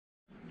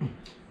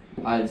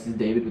Hi, this is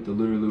David with the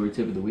Looterlure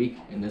tip of the week,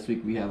 and this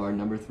week we have our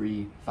number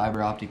 3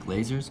 fiber optic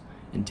lasers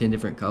in 10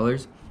 different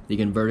colors. You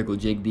can vertical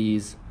jig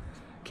these,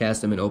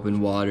 cast them in open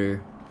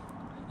water.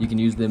 You can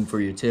use them for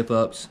your tip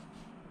ups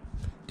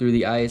through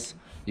the ice.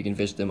 You can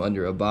fish them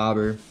under a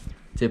bobber,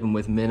 tip them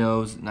with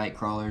minnows, night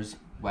crawlers,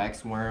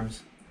 wax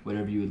worms,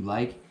 whatever you would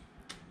like.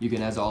 You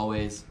can, as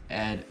always,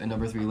 add a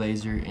number 3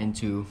 laser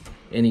into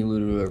any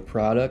Looterlure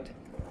product.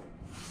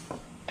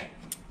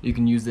 You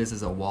can use this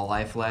as a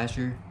walleye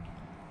flasher.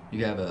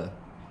 You have a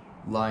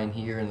line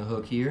here and the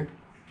hook here,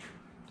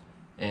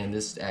 and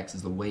this acts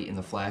as the weight in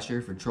the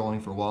flasher for trolling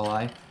for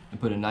walleye,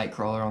 and put a night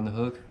crawler on the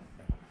hook.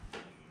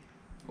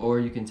 Or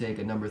you can take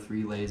a number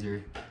 3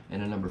 laser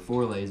and a number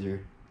 4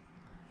 laser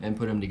and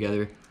put them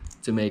together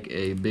to make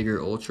a bigger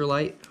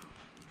ultralight,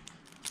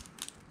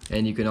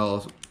 and you can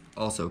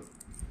also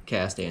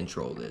cast and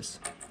troll this.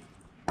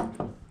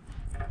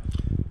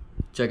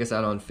 Check us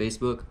out on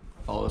Facebook,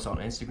 follow us on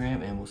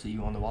Instagram, and we'll see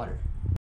you on the water.